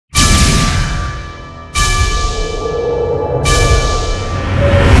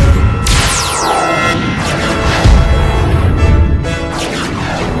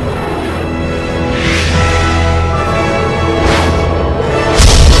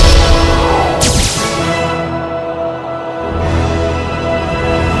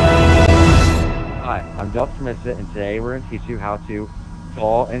missed it, and today we're going to teach you how to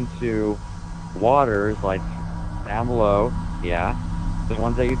fall into waters like down below, yeah, the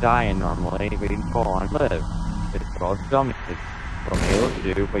ones that you die in normally, but you can fall on and live. It's called Dummy. It's from Halo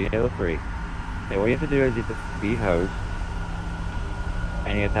 2, but Halo 3. Okay, what you have to do is you have to be host,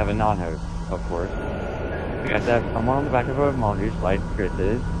 and you have to have a non-host, of course. You have to have someone on the back of a mongoose, like Chris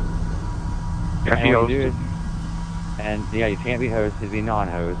is. You have to be hosted. And yeah, you can't be host, you have to be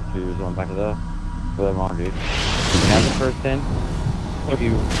non-host, who's on the back of the mongoose. You have the person put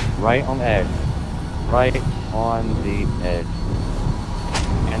you right on the edge. Right on the edge.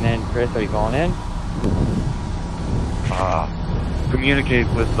 And then, Chris, are you calling in? Communicate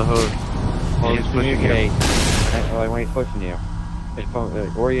with the host. While he's pushing you. When he's pushing you.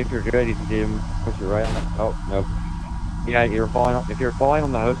 Or if you're good, you can see him push you right on the... Oh, nope. Yeah, if you're falling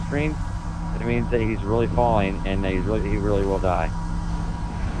on the host screen, it means that he's really falling and that he really will die.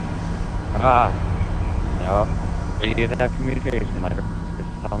 No. But you have to have communication. Like,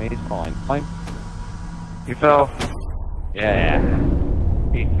 just tell me he's falling. Fine. He fell. Yeah.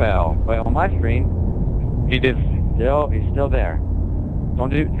 He fell. But on my screen, he's still there. Don't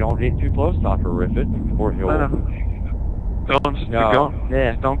get too close, Dr. Riffit, or he'll...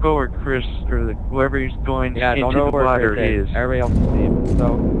 Don't go where Chris or whoever he's going into the water is. Everybody else can see him.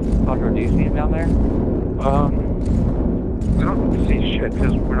 So, Tucker, do you see him down there? I don't see shit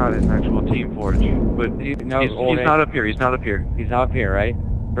because we're not in actual Team Forge. But he's not up here. He's not up here. He's not up here, right?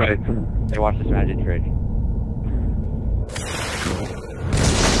 Right. They watch this magic trick.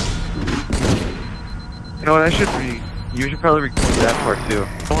 You know what? You should probably record that part too.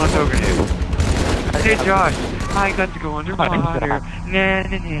 I want to throw a grenade. Hey Josh, I got to go underwater. Nah.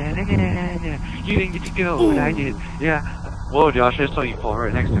 You didn't get to go, but I did. Yeah. Whoa, Josh, I saw you fall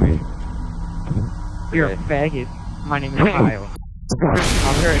right next to me. You're a faggot. My name is Kyle.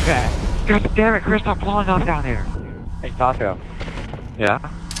 I'm very fast. God damn it, Chris, stop blowing up down there. Hey, Taco. Yeah?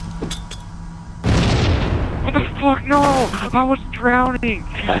 What the fuck? No! I was drowning!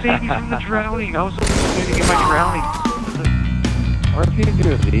 You saved me from the drowning! I was so going to get my drowning. What if you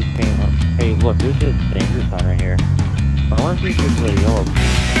do these things? Hey, look, this is danger sign right here. I wonder if you could do a yellow wall.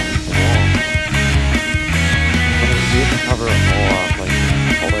 You have to cover it all up, like,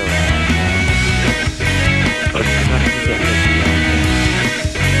 all the way around. But I'm not going to get rid of the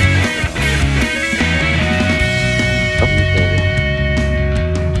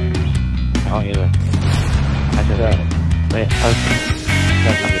I don't either. I said that. Wait,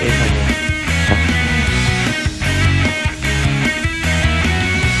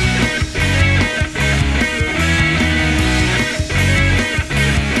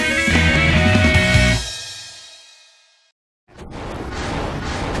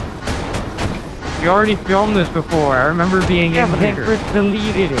 You already filmed this before. I remember being in here. Chris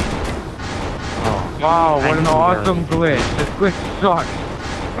deleted it. Oh. Wow, what an awesome glitch. This glitch sucks.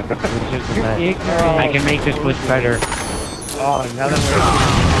 You're ignorant. I can make this glitch better. Oh, another way.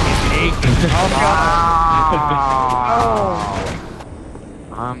 Oh,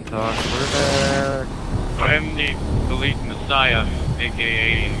 God. I'm Tucker. I'm the Elite Messiah,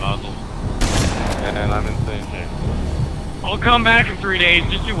 aka Muzzle. And I'm insane. I'll come back in 3 days,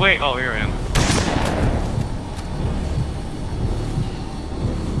 just you wait. Oh, here I am.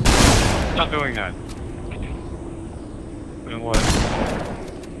 Stop doing that. Doing what?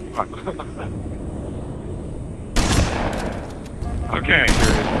 Okay.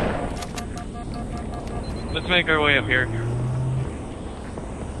 Let's make our way up here.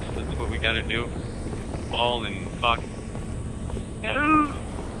 That's what we gotta do. Fall and fuck. Yeah.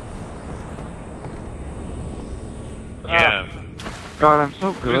 God, I'm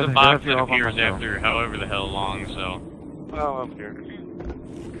so good. There's a box that appears after however the hell long, so... Oh, up here.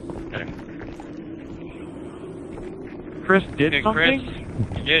 Okay. Chris did Hey, something?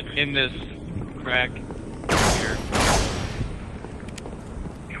 Chris, get in this crack here.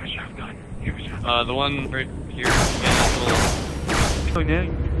 Give a shotgun. Give a shotgun. The one right here. Yeah, this little... Oh, yeah,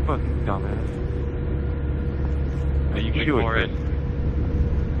 you fucking dumbass. Yeah, you can do it, Chris.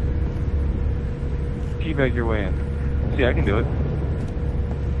 Teabag your way in. See, I can do it.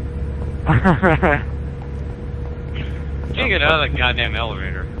 Can't get out of that goddamn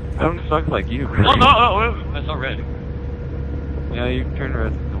elevator. I don't suck like you, Chris. Oh, no, I saw red. Yeah, you turn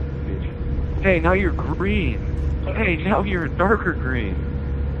red. Hey, now you're green. Hey, now you're darker green.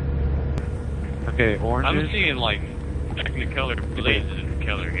 Okay, orange. I'm seeing, like, Technicolor blazes in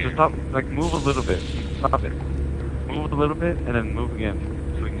color here. Just stop, like, move a little bit. Stop it. Move a little bit, and then move again,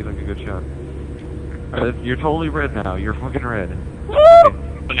 so we can get, like, a good shot. Alright, you're totally red now. You're fucking red. Okay.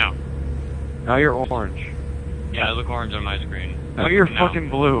 But now. Now you're orange. Yeah, I look orange on my screen. Now you're fucking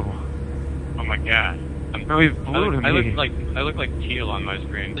blue. Oh my god. I look like teal on my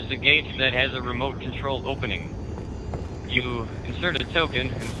screen. There's a gate that has a remote control opening. You insert a token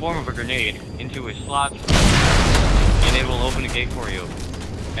in the form of a grenade into a slot, and it will open a gate for you.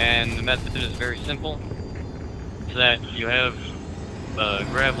 And the method is very simple. So that you have a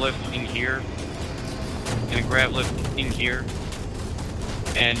grab lift in here, and a grab lift in here,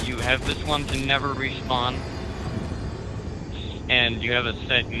 and you have this one to never respawn, and you have a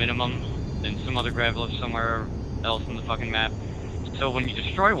set minimum, and some other grab lift somewhere else in the fucking map. So when you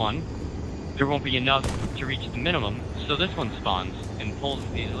destroy one, there won't be enough to reach the minimum, so this one spawns and pulls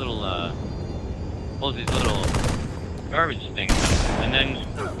these little garbage things, and then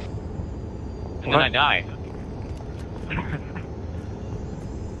I die.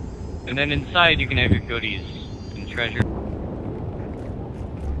 And then inside you can have your goodies and treasure.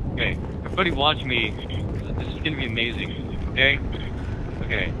 Okay, everybody watch me. This is gonna be amazing. Okay?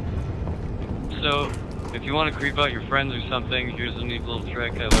 Okay. So, if you want to creep out your friends or something, here's a neat little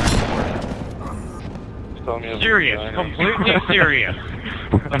trick I learned. Serious, completely serious.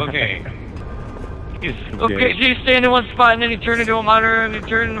 Okay. Okay, so you stand in one spot and then you turn into a monitor and you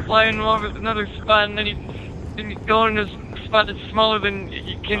turn into fly into another spot and then you go into a spot that's smaller than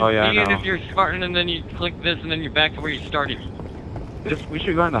you can be in if you're Spartan, and then you click this and then you're back to where you started. We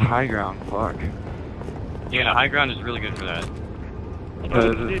should go on the high ground, fuck. Yeah, high ground is really good for that.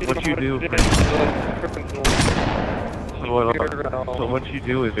 What you do... So what you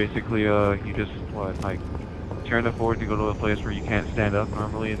do is basically, you just, turn the forward to go to a place where you can't stand up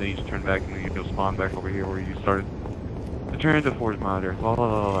normally, and then you just turn back and then you'll spawn back over here where you started. Turn the forward monitor.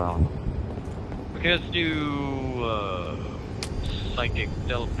 Okay, let's do, psychic,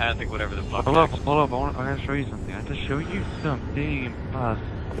 telepathic, whatever the fuck. Hold up, I gotta show you something. I have to show you something.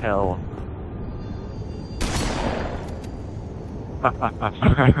 Hell.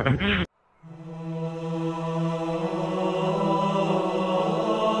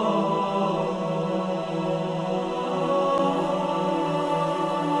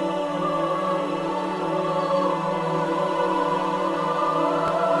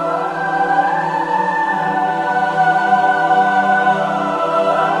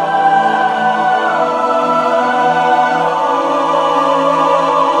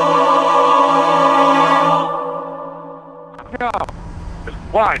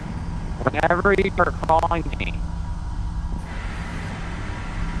 What? Whenever you are calling me.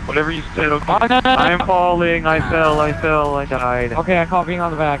 Whatever you said, okay. Oh, no. I'm falling, I fell, I died. Okay, I call being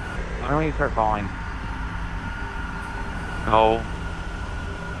on the back. Why don't you start falling? No.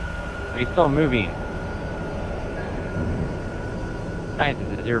 Are you still moving? Nice,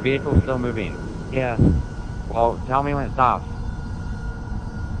 is your vehicle still moving? Yeah. Well, tell me when it stops.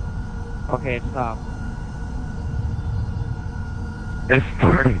 Okay, it stopped. It's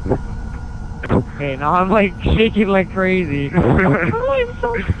starting. Okay, now I'm like shaking like crazy. Oh, I'm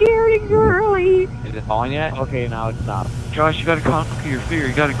so scared and girly. Is it falling yet? Okay, now it stopped. Josh, you gotta conquer your fear.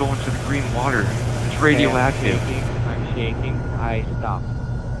 You gotta go into the green water. It's radioactive. Okay, I'm shaking. I stopped.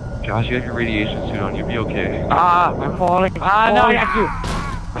 Josh, you have your radiation suit on. You'll be okay. Ah, I'm falling. Ah, no, I have to.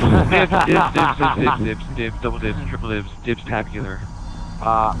 Dibs, double dibs, triple dibs, dibs tabular.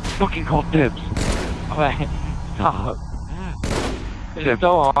 Fucking called dibs. Okay, stop. It's Dibs.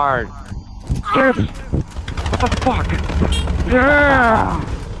 so hard. Dibs! What the fuck? Yeah!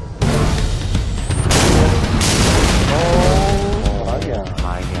 Oh my god.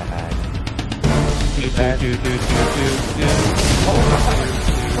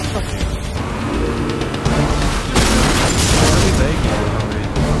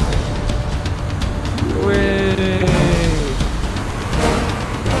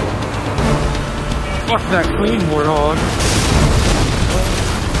 Fuck that clean warthog.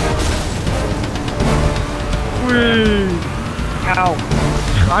 Ow.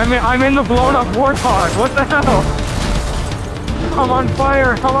 I'm in the blown up warthog. What the hell? I'm on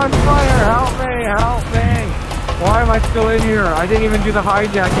fire. Help me. Why am I still in here? I didn't even do the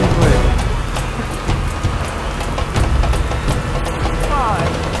hijacking glitch.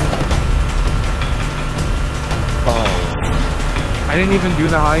 Oh. I didn't even do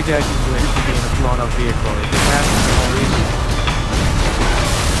the hijacking glitch to get in a blown up vehicle. It just happened for no reason.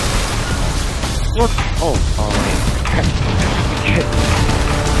 Look! Oh,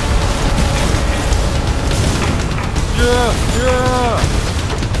 yeah!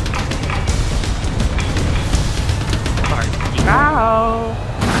 Alright. Ciao!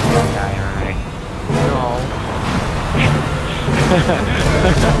 Alright. No.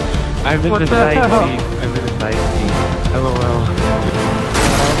 I'm in the side seat. LOL.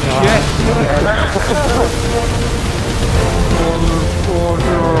 Shit!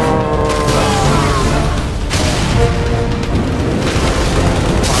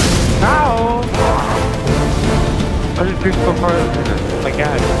 part of the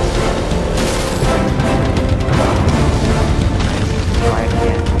mechanic.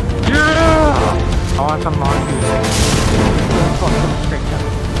 Yeah! I want some monkeys.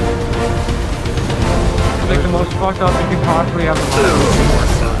 It's like the most fucked up you can possibly have a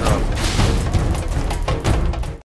monkeys.